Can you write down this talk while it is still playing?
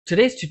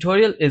Today's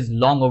tutorial is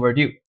long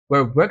overdue,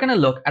 where we're going to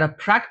look at a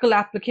practical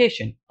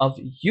application of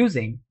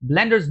using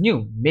Blender's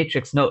new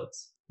matrix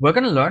nodes. We're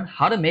going to learn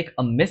how to make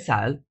a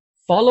missile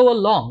follow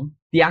along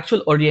the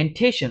actual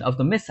orientation of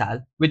the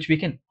missile, which we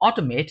can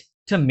automate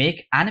to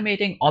make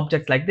animating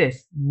objects like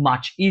this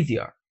much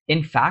easier.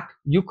 In fact,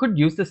 you could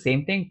use the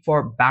same thing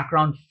for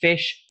background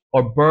fish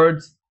or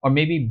birds or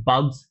maybe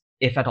bugs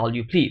if at all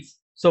you please.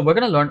 So we're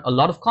going to learn a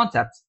lot of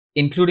concepts,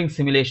 including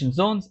simulation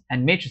zones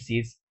and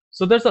matrices.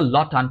 So there's a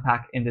lot to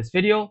unpack in this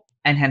video,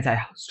 and hence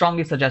I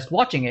strongly suggest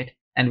watching it.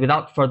 And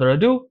without further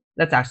ado,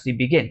 let's actually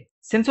begin.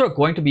 Since we're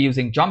going to be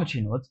using geometry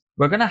nodes,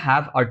 we're going to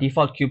have our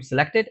default cube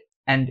selected,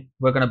 and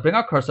we're going to bring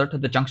our cursor to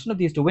the junction of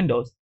these two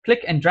windows,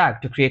 click and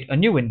drag to create a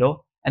new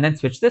window, and then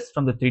switch this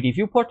from the 3D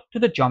viewport to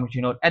the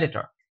geometry node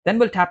editor. Then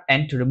we'll tap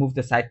N to remove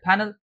the side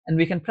panel, and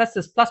we can press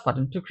this plus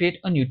button to create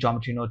a new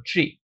geometry node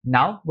tree.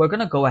 Now we're going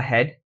to go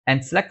ahead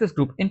and select this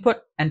group input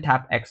and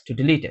tap X to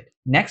delete it.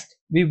 Next,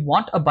 we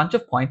want a bunch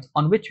of points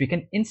on which we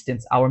can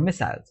instance our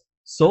missiles.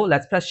 So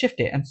let's press Shift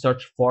A and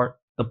search for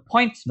the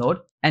points node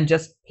and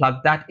just plug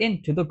that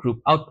into the group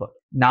output.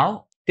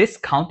 Now, this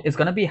count is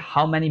going to be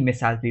how many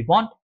missiles we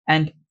want,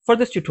 and for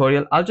this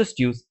tutorial, I'll just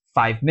use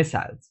 5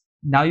 missiles.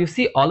 Now you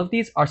see all of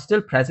these are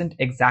still present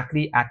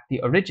exactly at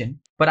the origin,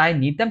 but I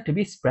need them to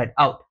be spread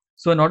out.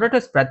 So in order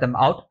to spread them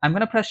out, I'm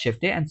going to press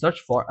Shift A and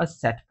search for a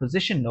set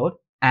position node,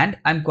 and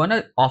I'm going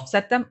to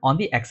offset them on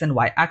the X and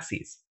Y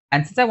axes.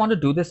 And since I want to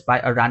do this by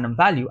a random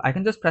value, I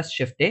can just press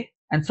Shift A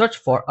and search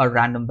for a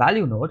random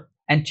value node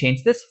and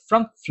change this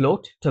from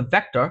float to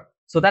vector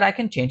so that I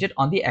can change it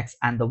on the X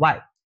and the Y.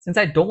 Since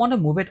I don't want to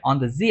move it on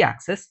the Z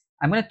axis,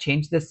 I'm going to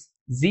change this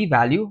Z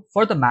value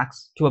for the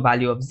max to a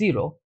value of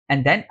 0.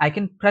 And then I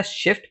can press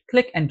Shift,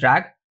 click and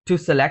drag to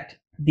select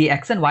the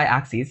X and Y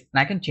axes. And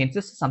I can change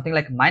this to something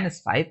like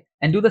 -5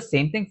 and do the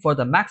same thing for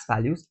the max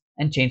values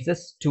and change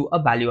this to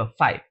a value of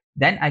 5.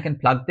 Then I can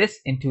plug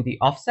this into the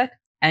offset,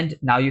 and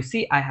now you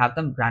see I have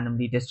them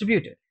randomly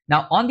distributed.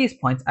 Now on these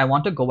points, I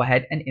want to go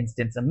ahead and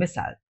instance a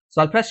missile.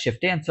 So I'll press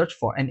Shift A and search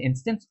for an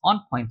instance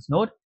on points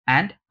node,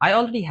 and I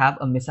already have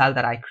a missile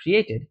that I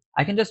created.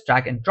 I can just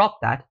drag and drop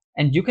that,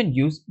 and you can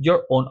use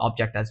your own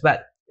object as well.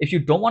 If you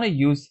don't want to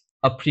use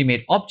a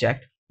pre-made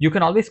object, you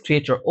can always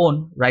create your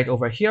own right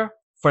over here.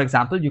 For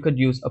example, you could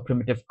use a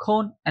primitive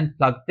cone and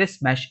plug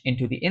this mesh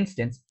into the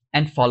instance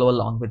and follow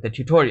along with the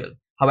tutorial.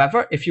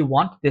 However, if you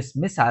want this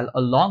missile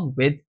along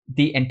with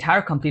the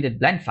entire completed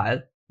blend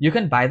file, you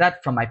can buy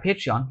that from my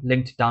Patreon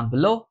linked down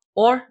below,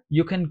 or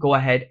you can go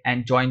ahead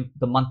and join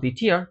the monthly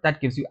tier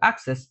that gives you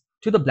access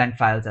to the blend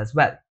files as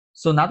well.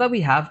 So now that we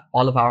have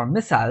all of our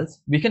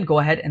missiles, we can go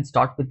ahead and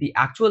start with the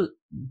actual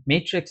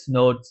matrix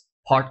nodes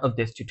part of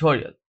this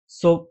tutorial.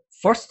 So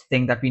first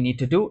thing that we need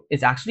to do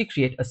is actually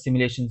create a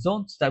simulation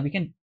zone so that we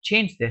can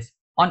change this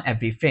on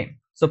every frame.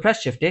 So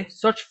press Shift A,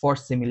 search for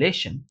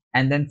simulation,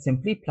 and then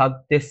simply plug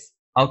this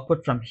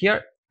output from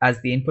here as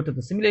the input to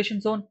the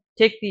simulation zone,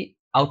 take the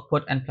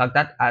output and plug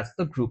that as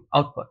the group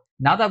output.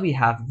 Now that we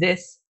have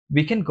this,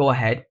 we can go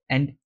ahead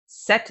and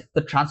set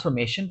the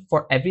transformation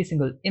for every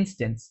single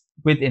instance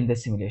within the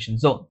simulation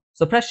zone.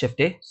 So press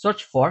Shift A,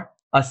 search for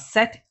a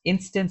set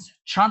instance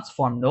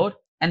transform node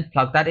and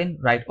plug that in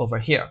right over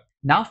here.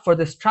 Now for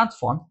this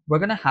transform, we're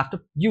going to have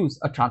to use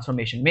a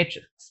transformation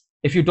matrix.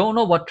 If you don't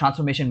know what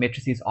transformation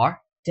matrices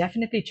are,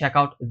 definitely check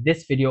out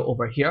this video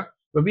over here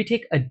where we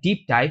take a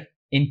deep dive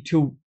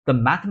into the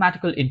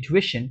mathematical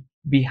intuition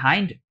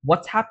behind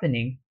what's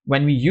happening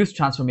when we use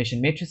transformation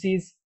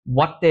matrices,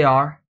 what they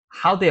are,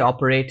 how they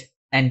operate,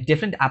 and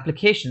different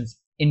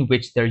applications in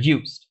which they're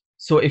used.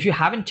 So if you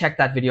haven't checked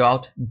that video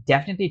out,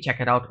 definitely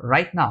check it out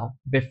right now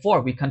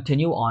before we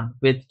continue on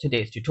with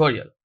today's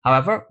tutorial.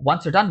 However,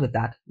 once you're done with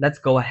that, let's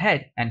go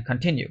ahead and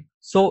continue.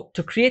 So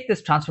to create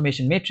this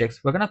transformation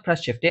matrix, we're going to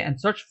press Shift A and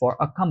search for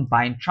a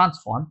combined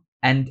transform.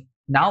 And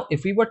now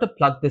if we were to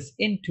plug this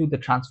into the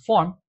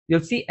transform, you'll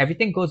see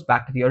everything goes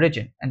back to the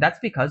origin. And that's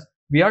because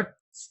we are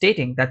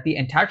stating that the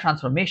entire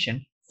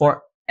transformation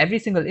for every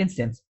single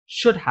instance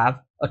should have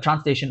a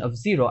translation of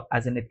 0,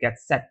 as in it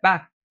gets set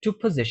back to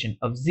position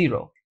of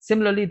 0.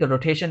 Similarly, the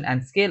rotation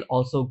and scale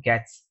also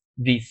gets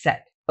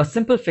reset. A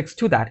simple fix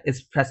to that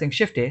is pressing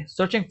Shift A,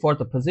 searching for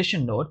the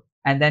position node,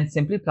 and then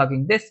simply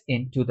plugging this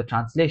into the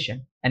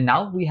translation. And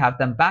now we have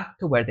them back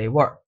to where they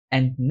were.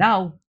 And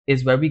now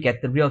is where we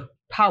get the real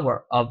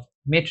power of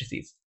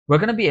matrices. We're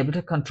going to be able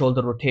to control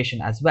the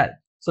rotation as well.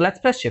 So let's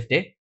press Shift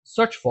A,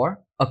 search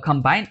for a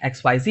combine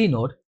XYZ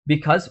node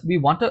because we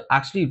want to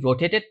actually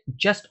rotate it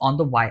just on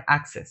the Y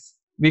axis.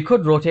 We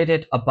could rotate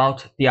it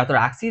about the other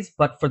axes,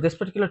 but for this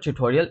particular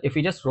tutorial, if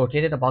we just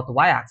rotate it about the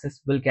Y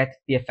axis, we'll get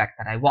the effect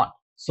that I want.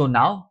 So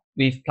now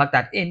we've plugged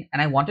that in,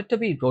 and I want it to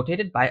be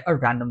rotated by a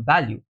random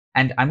value.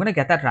 And I'm going to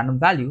get that random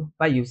value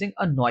by using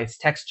a noise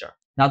texture.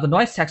 Now the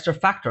noise texture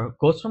factor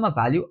goes from a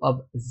value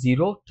of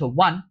 0 to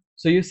 1.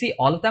 So you see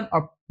all of them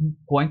are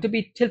going to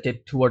be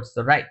tilted towards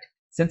the right.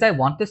 Since I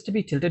want this to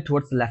be tilted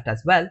towards the left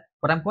as well,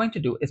 what I'm going to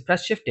do is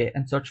press Shift A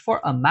and search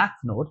for a math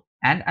node,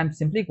 and I'm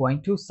simply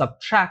going to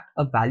subtract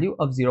a value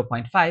of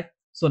 0.5.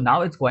 So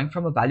now it's going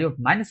from a value of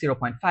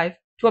 -0.5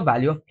 to a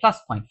value of plus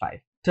 0.5.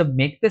 To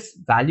make this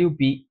value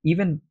be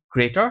even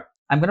greater,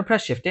 I'm going to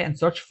press Shift A and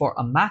search for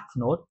a math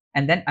node,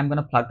 and then I'm going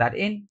to plug that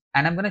in,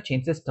 and I'm going to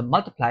change this to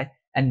multiply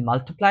and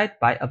multiply it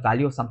by a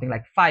value of something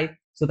like 5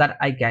 so that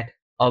I get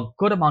a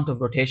good amount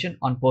of rotation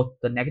on both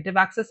the negative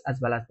axis as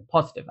well as the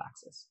positive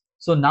axis.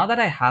 So now that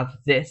I have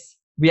this,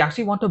 we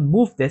actually want to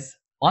move this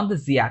on the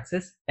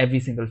z-axis every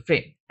single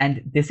frame.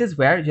 And this is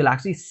where you'll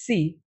actually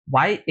see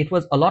why it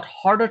was a lot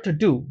harder to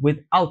do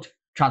without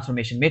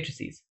transformation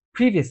matrices.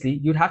 Previously,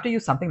 you'd have to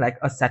use something like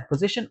a set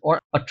position or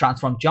a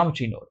transform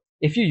geometry node.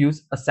 If you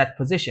use a set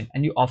position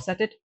and you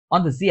offset it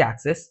on the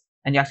z-axis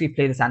and you actually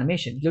play this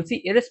animation, you'll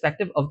see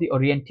irrespective of the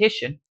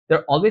orientation,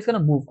 they're always going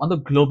to move on the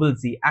global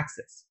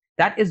z-axis.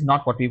 That is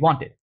not what we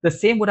wanted. The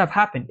same would have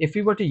happened if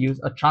we were to use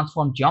a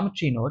transform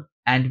geometry node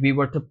and we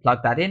were to plug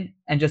that in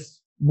and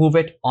just move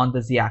it on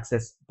the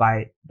z-axis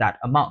by that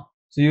amount.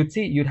 So you'd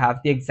see you'd have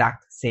the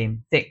exact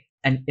same thing.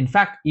 And in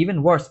fact,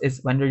 even worse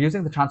is when you're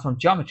using the transform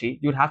geometry,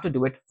 you'd have to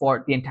do it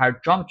for the entire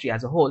geometry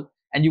as a whole,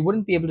 and you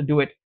wouldn't be able to do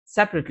it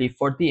separately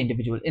for the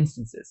individual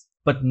instances.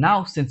 But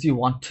now, since you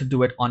want to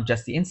do it on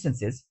just the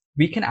instances,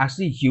 we can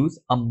actually use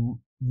a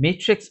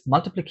matrix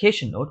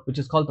multiplication node, which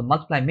is called the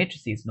multiply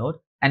matrices node,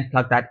 and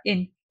plug that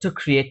in to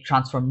create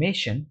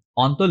transformation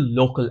on the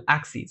local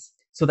axes.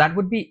 So that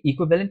would be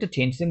equivalent to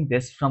changing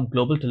this from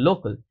global to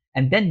local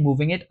and then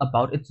moving it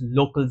about its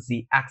local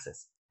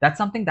z-axis. That's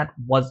something that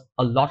was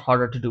a lot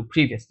harder to do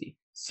previously.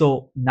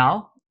 So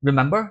now,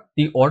 remember,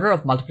 the order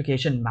of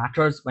multiplication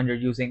matters when you're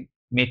using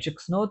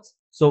matrix nodes.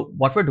 So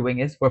what we're doing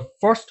is we're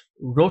first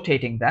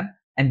rotating them,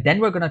 and then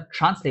we're going to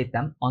translate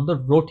them on the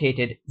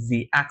rotated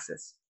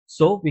z-axis.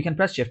 So we can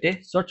press Shift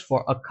A, search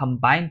for a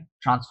combined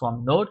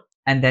transform node,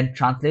 and then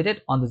translate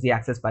it on the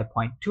z-axis by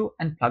 0.2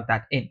 and plug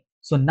that in.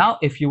 So now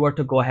if you were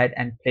to go ahead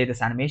and play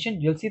this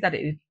animation, you'll see that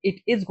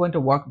it is going to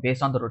work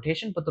based on the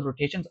rotation, but the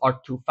rotations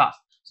are too fast.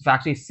 So if I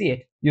actually see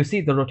it, you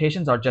see the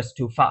rotations are just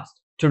too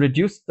fast. To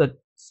reduce the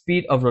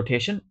speed of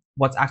rotation,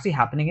 what's actually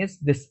happening is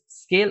this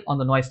scale on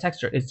the noise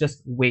texture is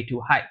just way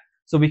too high.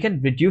 So we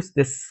can reduce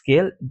this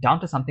scale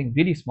down to something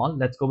really small.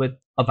 Let's go with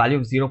a value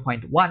of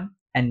 0.1.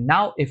 And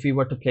now if we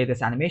were to play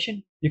this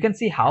animation, you can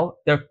see how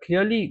they're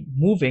clearly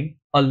moving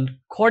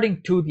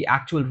according to the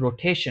actual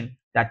rotation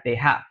that they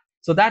have.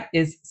 So that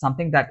is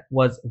something that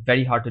was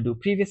very hard to do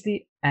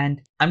previously,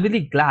 and I'm really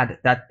glad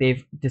that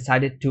they've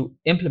decided to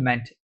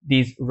implement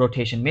these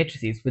rotation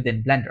matrices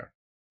within Blender.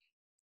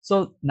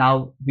 So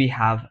now we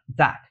have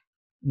that.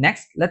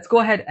 Next, let's go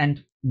ahead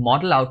and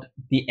model out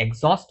the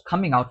exhaust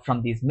coming out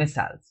from these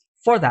missiles.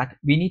 For that,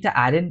 we need to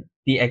add in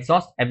the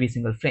exhaust every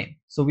single frame.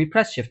 So we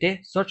press Shift A,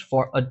 search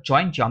for a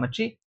join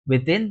geometry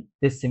within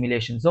this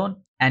simulation zone,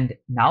 and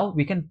now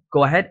we can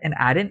go ahead and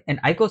add in an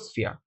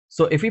icosphere.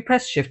 So if we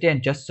press Shift A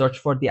and just search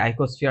for the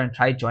icosphere and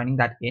try joining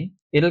that in,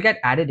 it'll get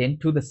added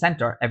into the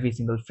center every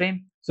single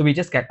frame. So we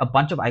just get a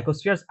bunch of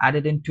icospheres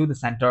added into the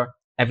center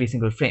every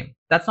single frame.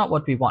 That's not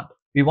what we want.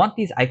 We want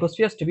these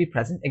icospheres to be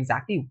present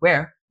exactly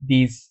where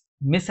these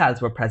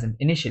missiles were present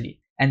initially.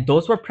 And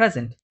those were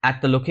present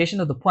at the location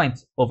of the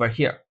points over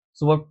here.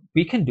 So what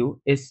we can do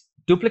is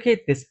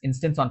duplicate this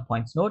instance on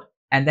points node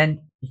and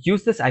then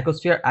use this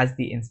icosphere as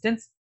the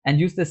instance and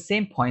use the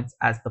same points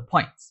as the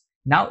points.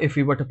 Now, if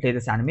we were to play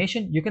this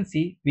animation, you can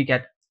see we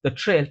get the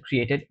trail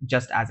created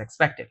just as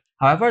expected.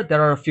 However,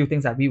 there are a few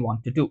things that we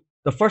want to do.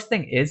 The first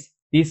thing is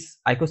these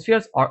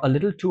icospheres are a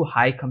little too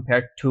high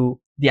compared to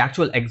the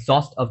actual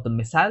exhaust of the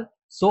missile.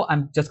 So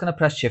I'm just going to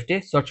press Shift A,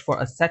 search for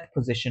a set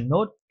position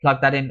node, plug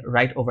that in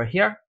right over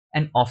here,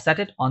 and offset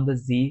it on the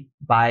Z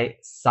by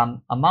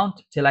some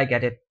amount till I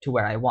get it to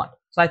where I want.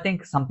 So I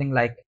think something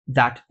like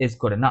that is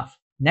good enough.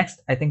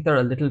 Next, I think they're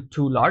a little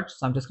too large.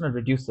 So I'm just going to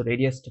reduce the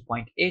radius to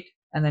 0.8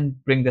 and then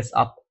bring this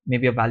up.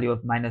 Maybe a value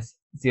of minus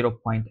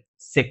 0.6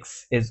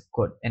 is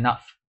good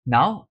enough.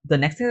 Now, the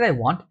next thing that I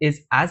want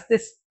is as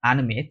this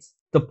animates,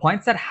 the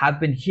points that have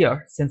been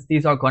here, since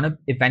these are going to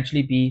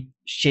eventually be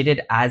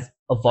shaded as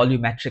a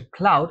volumetric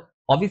cloud,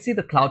 obviously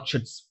the cloud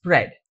should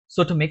spread.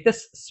 So to make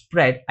this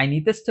spread, I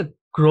need this to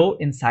grow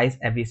in size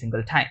every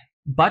single time.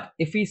 But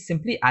if we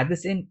simply add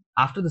this in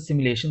after the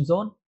simulation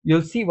zone,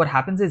 you'll see what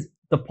happens is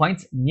the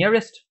points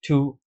nearest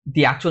to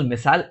the actual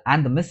missile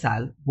and the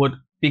missile would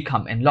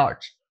become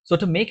enlarged. So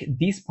to make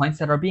these points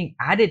that are being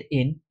added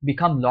in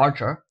become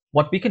larger,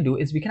 what we can do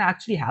is we can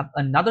actually have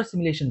another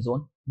simulation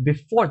zone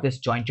before this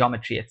joint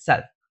geometry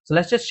itself. So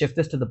let's just shift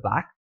this to the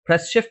back,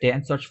 press Shift A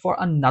and search for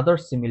another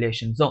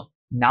simulation zone.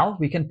 Now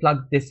we can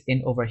plug this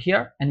in over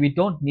here and we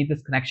don't need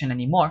this connection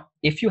anymore.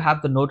 If you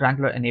have the node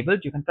wrangler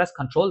enabled, you can press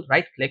Ctrl,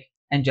 right click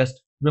and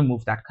just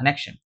remove that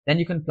connection. Then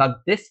you can plug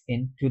this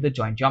into the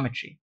joint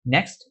geometry.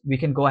 Next, we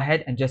can go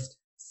ahead and just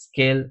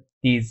scale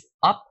these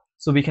up.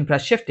 So we can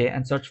press Shift A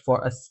and search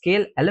for a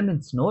scale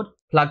elements node,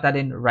 plug that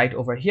in right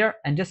over here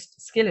and just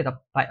scale it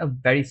up by a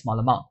very small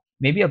amount.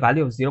 Maybe a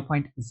value of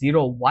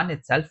 0.01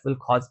 itself will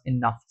cause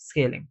enough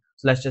scaling.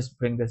 So let's just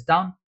bring this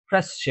down,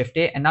 press Shift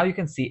A, and now you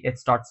can see it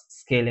starts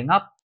scaling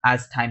up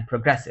as time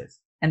progresses.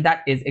 And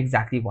that is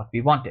exactly what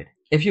we wanted.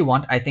 if you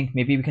want, I think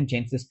maybe we can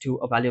change this to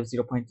a value of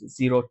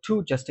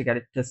 0.02 just to get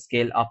it to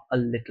scale up a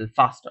little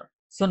faster.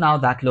 So now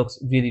that looks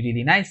really,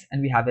 really nice,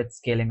 and we have it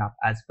scaling up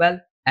as well,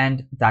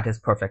 and that is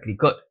perfectly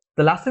good.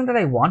 The last thing that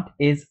I want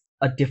is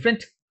a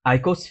different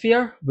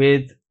icosphere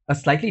with a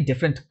slightly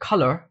different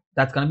color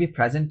that's going to be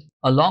present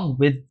along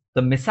with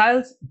the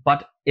missiles,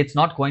 but it's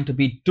not going to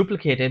be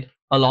duplicated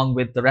along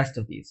with the rest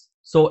of these.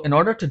 So in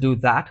order to do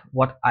that,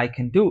 what I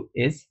can do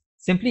is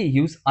simply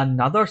use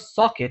another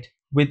socket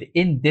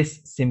within this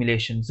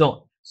simulation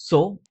zone.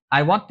 So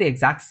I want the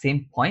exact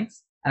same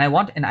points, and I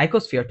want an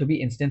icosphere to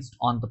be instanced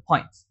on the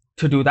points.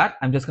 To do that,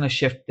 I'm just going to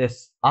shift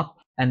this up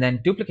and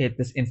then duplicate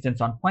this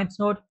instance on points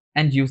node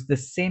and use the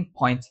same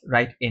points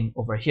right in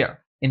over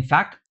here. In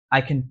fact,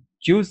 I can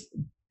use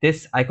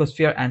this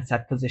icosphere and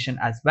set position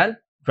as well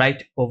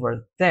right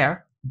over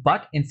there.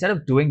 But instead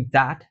of doing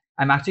that,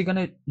 I'm actually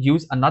going to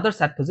use another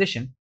set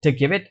position to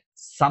give it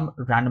some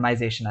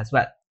randomization as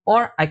well.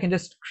 Or I can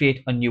just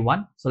create a new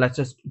one. So let's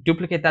just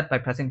duplicate that by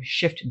pressing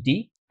Shift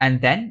D. And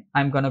then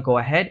I'm going to go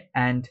ahead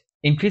and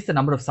increase the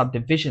number of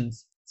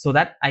subdivisions so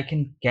that I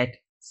can get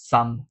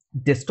some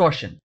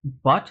distortion.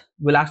 But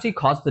we'll actually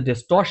cause the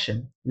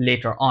distortion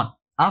later on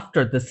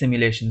after the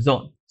simulation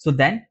zone. So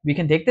then we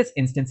can take this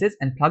instances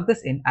and plug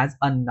this in as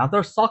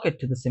another socket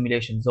to the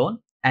simulation zone.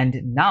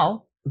 And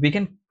now we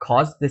can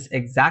cause this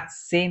exact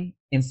same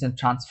instant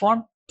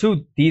transform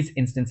to these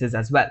instances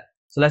as well.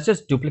 So let's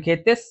just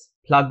duplicate this,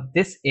 plug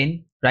this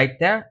in right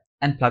there,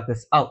 and plug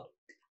this out.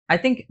 I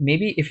think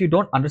maybe if you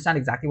don't understand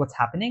exactly what's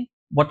happening,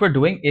 what we're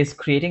doing is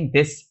creating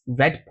this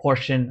red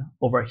portion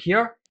over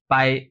here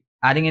by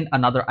adding in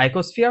another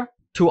icosphere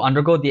to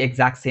undergo the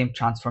exact same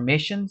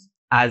transformations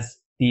as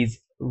these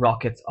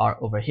rockets are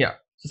over here.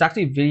 So it's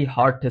actually really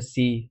hard to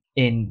see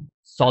in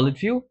solid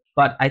view,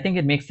 but I think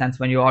it makes sense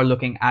when you are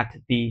looking at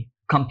the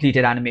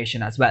completed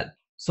animation as well.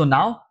 So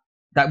now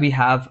that we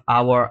have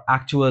our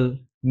actual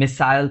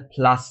missile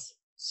plus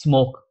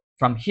smoke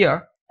from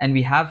here, and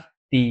we have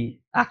the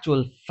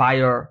actual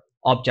fire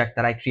object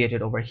that I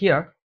created over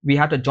here, we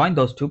have to join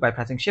those two by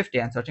pressing Shift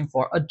A and searching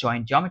for a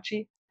join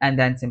geometry, and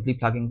then simply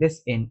plugging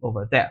this in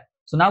over there.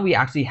 So now we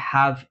actually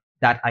have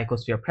that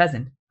icosphere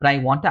present, but I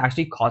want to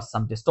actually cause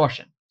some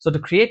distortion. So to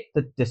create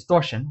the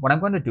distortion, what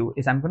I'm going to do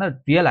is I'm going to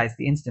realize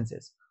the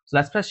instances. So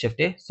let's press Shift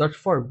A, search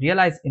for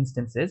realize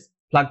instances,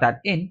 plug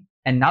that in,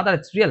 and now that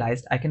it's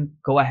realized, I can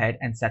go ahead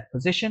and set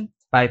position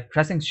by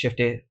pressing Shift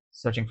A,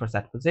 searching for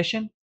set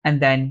position,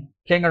 and then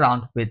playing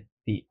around with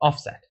the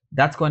offset.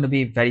 That's going to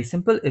be very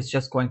simple. It's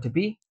just going to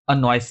be a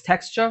noise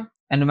texture.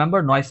 And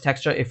remember, noise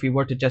texture, if we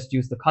were to just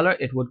use the color,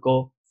 it would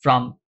go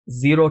from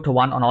 0 to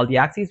 1 on all the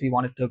axes. We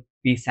want it to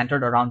be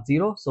centered around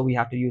 0. So we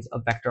have to use a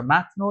vector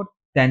math node,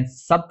 then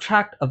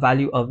subtract a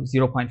value of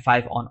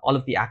 0.5 on all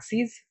of the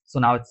axes. So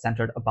now it's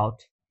centered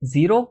about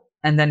 0.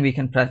 And then we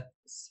can press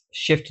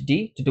Shift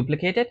D to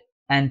duplicate it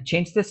and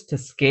change this to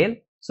scale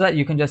so that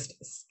you can just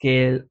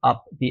scale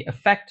up the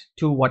effect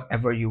to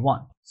whatever you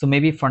want. So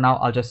maybe for now,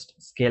 I'll just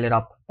scale it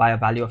up by a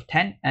value of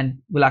 10, and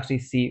we'll actually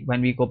see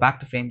when we go back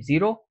to frame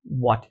 0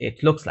 what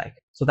it looks like.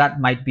 So that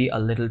might be a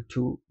little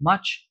too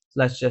much. So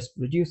let's just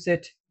reduce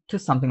it to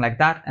something like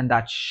that, and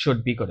that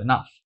should be good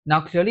enough. Now,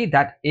 clearly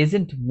that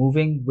isn't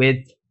moving with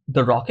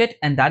the rocket,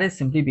 and that is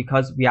simply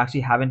because we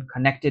actually haven't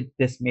connected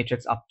this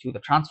matrix up to the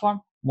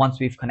transform. Once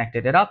we've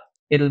connected it up,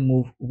 it'll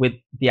move with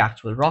the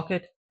actual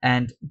rocket,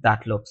 and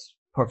that looks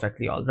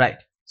perfectly all right.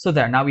 So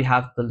there, now we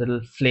have the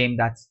little flame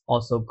that's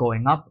also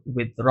going up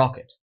with the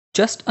rocket.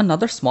 Just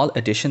another small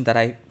addition that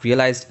I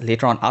realized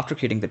later on after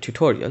creating the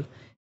tutorial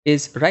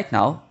is right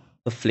now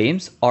the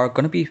flames are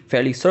going to be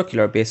fairly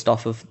circular based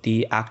off of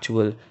the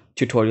actual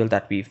tutorial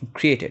that we've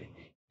created.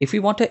 If we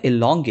want to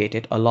elongate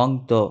it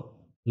along the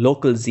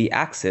local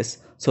z-axis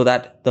so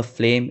that the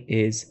flame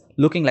is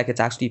looking like it's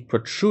actually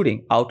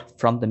protruding out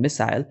from the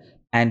missile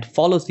and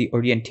follows the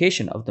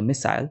orientation of the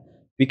missile,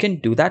 we can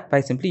do that by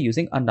simply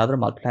using another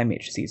multiply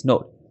matrices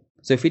node.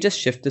 So if we just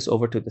shift this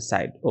over to the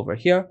side over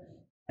here,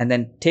 and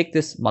then take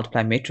this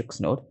multiply matrix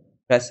node,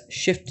 press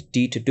Shift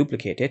D to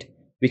duplicate it,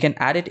 we can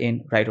add it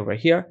in right over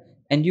here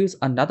and use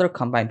another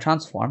combine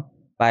transform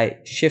by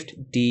Shift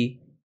D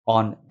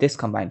on this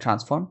combine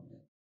transform.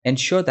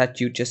 Ensure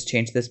that you just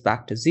change this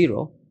back to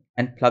 0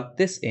 and plug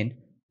this in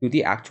to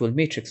the actual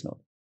matrix node.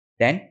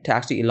 Then to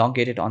actually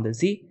elongate it on the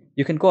Z,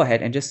 you can go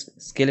ahead and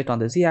just scale it on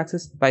the Z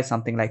axis by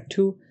something like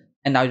 2.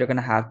 And now you're going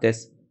to have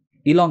this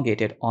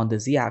elongated on the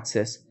Z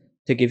axis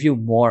to give you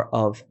more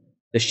of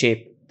the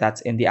shape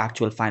that's in the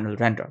actual final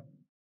render.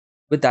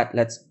 With that,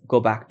 let's go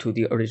back to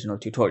the original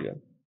tutorial.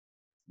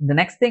 The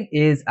next thing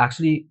is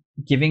actually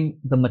giving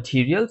the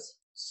materials.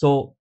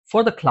 So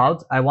for the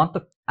clouds, I want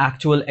the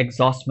actual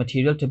exhaust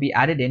material to be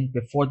added in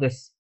before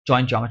this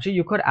joint geometry.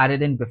 You could add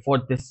it in before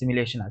this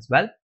simulation as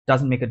well.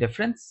 Doesn't make a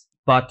difference.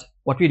 But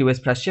what we do is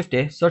press Shift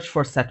A, search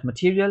for set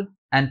material,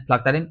 and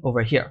plug that in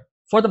over here.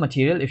 For the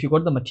material, if you go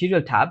to the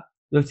material tab,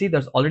 you'll see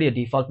there's already a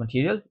default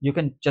material. You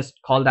can just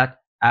call that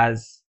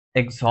as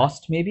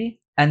exhaust maybe,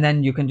 and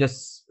then you can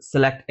just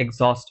select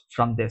exhaust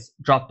from this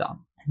drop down.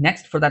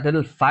 Next, for that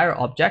little fire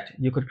object,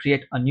 you could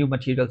create a new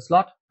material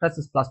slot, press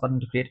this plus button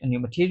to create a new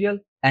material,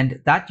 and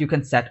that you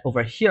can set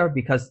over here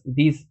because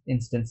these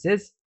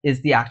instances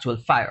is the actual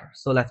fire.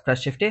 So let's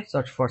press Shift A,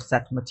 search for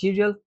set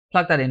material,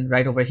 plug that in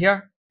right over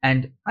here,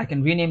 and I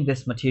can rename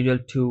this material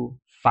to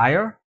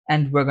fire,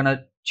 and we're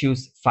gonna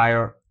choose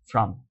fire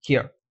from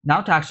here.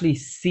 Now to actually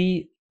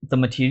see the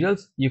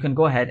materials, you can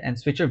go ahead and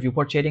switch your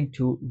viewport shading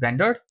to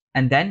rendered,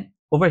 and then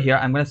over here,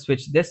 I'm going to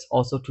switch this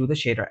also to the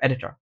shader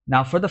editor.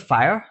 Now for the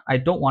fire, I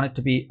don't want it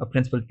to be a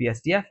principled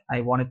BSDF.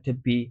 I want it to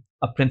be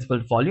a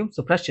principled volume.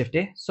 So press Shift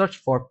A, search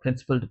for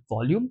principled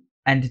volume.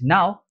 And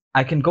now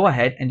I can go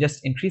ahead and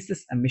just increase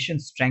this emission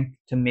strength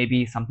to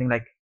maybe something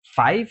like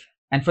 5.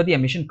 And for the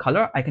emission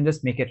color, I can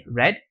just make it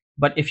red.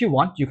 But if you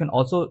want, you can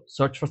also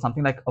search for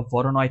something like a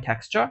Voronoi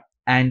texture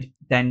and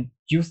then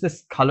use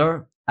this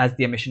color as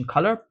the emission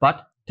color.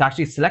 But to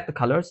actually select the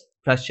colors,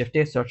 press Shift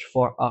A, search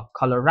for a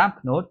color ramp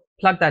node,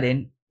 plug that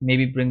in,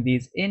 maybe bring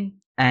these in,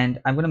 and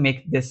I'm going to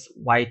make this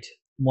white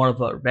more of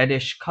a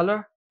reddish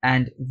color,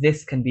 and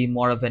this can be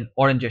more of an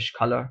orangish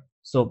color.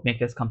 So make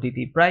this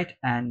completely bright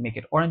and make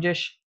it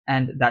orangish,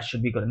 and that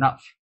should be good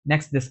enough.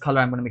 Next, this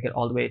color, I'm going to make it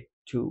all the way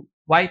to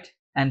white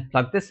and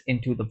plug this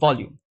into the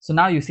volume. So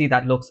now you see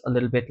that looks a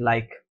little bit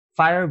like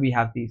fire. We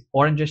have these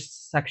orangish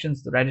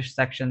sections, the reddish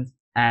sections,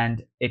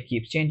 and it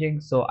keeps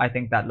changing. So I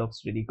think that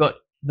looks really good.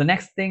 The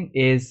next thing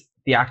is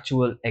the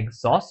actual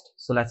exhaust.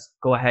 So let's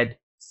go ahead,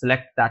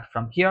 select that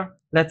from here.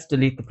 Let's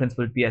delete the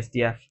principled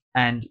BSDF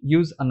and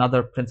use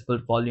another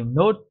principled volume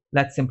node.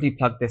 Let's simply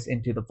plug this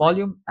into the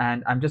volume,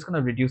 and I'm just going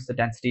to reduce the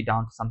density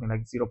down to something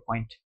like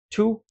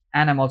 0.2,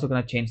 and I'm also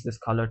going to change this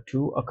color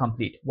to a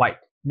complete white.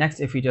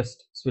 Next, if we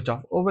just switch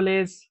off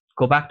overlays,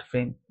 go back to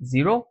frame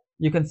 0,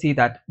 you can see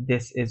that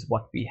this is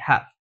what we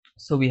have.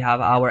 So we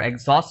have our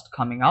exhaust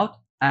coming out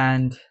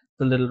and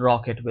the little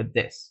rocket with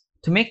this.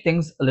 To make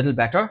things a little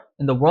better,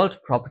 in the world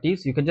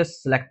properties, you can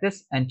just select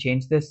this and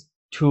change this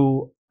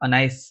to a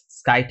nice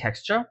sky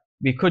texture.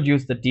 We could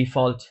use the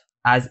default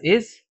as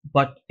is,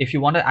 but if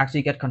you want to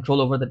actually get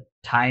control over the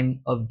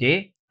time of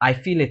day, I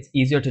feel it's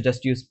easier to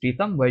just use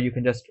Pritham, where you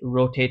can just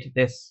rotate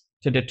this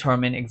to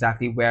determine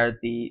exactly where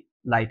the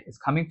light is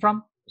coming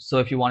from. So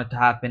if you want it to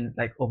happen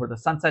like over the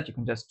sunset, you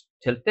can just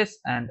tilt this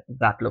and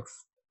that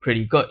looks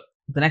pretty good.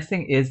 The next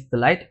thing is the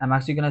light. I'm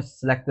actually going to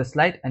select this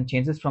light and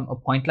change this from a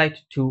point light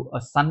to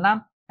a sun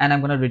lamp, and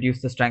I'm going to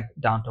reduce the strength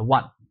down to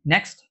 1.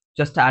 Next,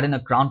 just to add in a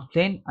ground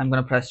plane, I'm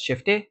going to press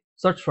Shift A,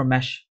 search for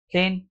mesh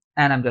plane,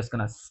 and I'm just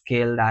going to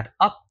scale that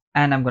up,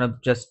 and I'm going to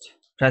just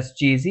press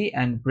GZ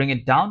and bring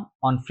it down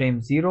on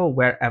frame 0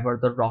 wherever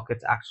the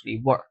rockets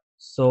actually were.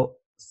 So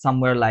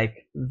somewhere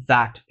like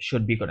that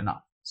should be good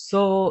enough.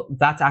 So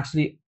that's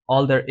actually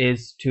all there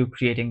is to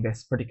creating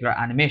this particular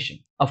animation.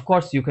 Of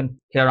course, you can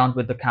play around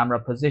with the camera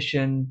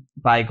position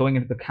by going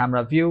into the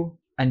camera view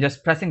and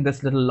just pressing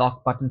this little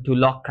lock button to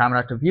lock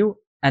camera to view,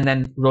 and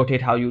then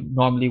rotate how you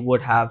normally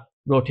would have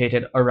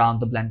rotated around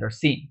the Blender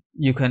scene.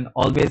 You can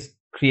always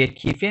create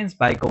keyframes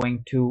by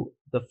going to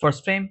the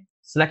first frame,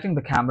 selecting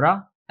the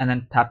camera, and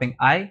then tapping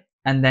I,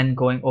 and then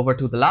going over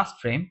to the last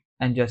frame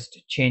and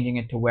just changing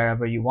it to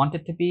wherever you want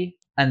it to be,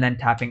 and then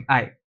tapping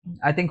I.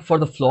 I think for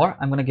the floor,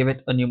 I'm going to give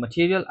it a new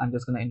material. I'm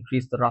just going to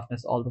increase the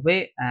roughness all the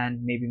way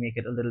and maybe make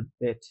it a little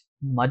bit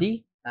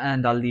muddy,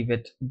 and I'll leave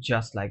it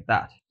just like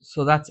that.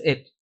 So that's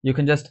it. You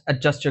can just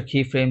adjust your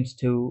keyframes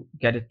to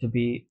get it to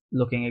be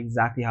looking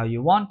exactly how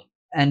you want.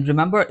 And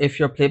remember, if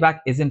your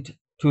playback isn't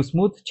too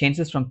smooth, change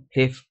this from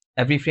play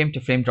every frame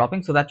to frame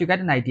dropping so that you get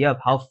an idea of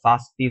how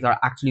fast these are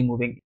actually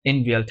moving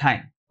in real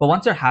time. But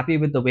once you're happy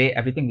with the way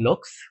everything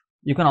looks,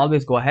 you can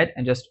always go ahead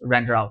and just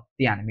render out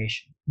the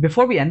animation.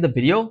 Before we end the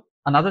video,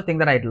 another thing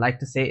that I'd like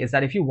to say is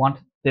that if you want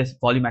this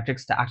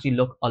volumetrics to actually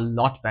look a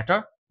lot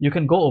better, you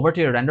can go over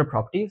to your render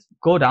properties,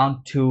 go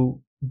down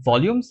to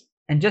volumes,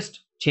 and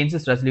just change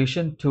this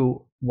resolution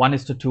to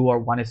 1:2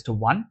 or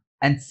 1:1.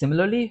 And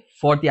similarly,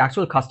 for the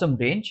actual custom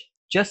range,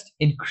 just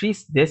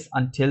increase this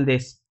until they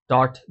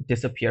start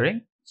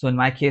disappearing. So in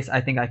my case,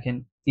 I think I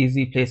can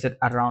easily place it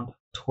at around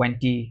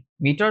 20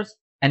 meters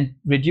and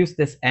reduce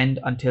this end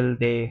until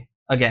they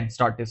again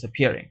start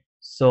disappearing.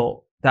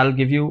 So that'll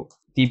give you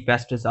the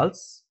best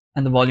results,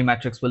 and the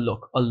volumetrics will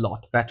look a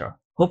lot better.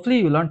 Hopefully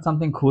you learned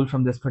something cool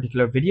from this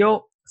particular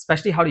video,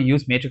 especially how to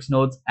use matrix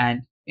nodes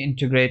and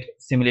integrate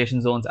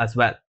simulation zones as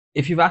well.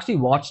 If you've actually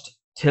watched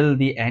till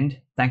the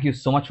end, thank you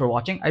so much for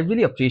watching. I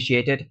really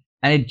appreciate it,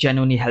 and it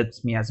genuinely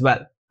helps me as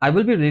well. I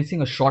will be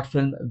releasing a short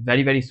film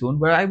very soon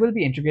where I will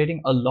be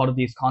integrating a lot of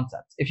these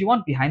concepts. If you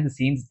want behind the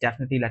scenes,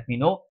 definitely let me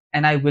know,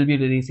 and I will be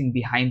releasing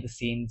behind the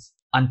scenes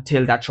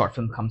until that short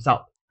film comes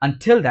out.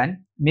 Until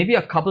then, maybe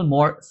a couple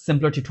more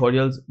simpler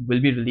tutorials will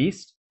be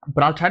released,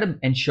 but I'll try to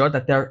ensure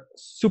that they're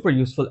super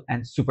useful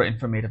and super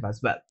informative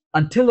as well.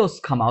 Until those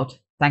come out,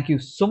 thank you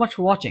so much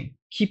for watching.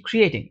 Keep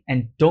creating,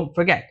 and don't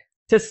forget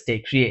to stay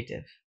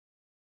creative.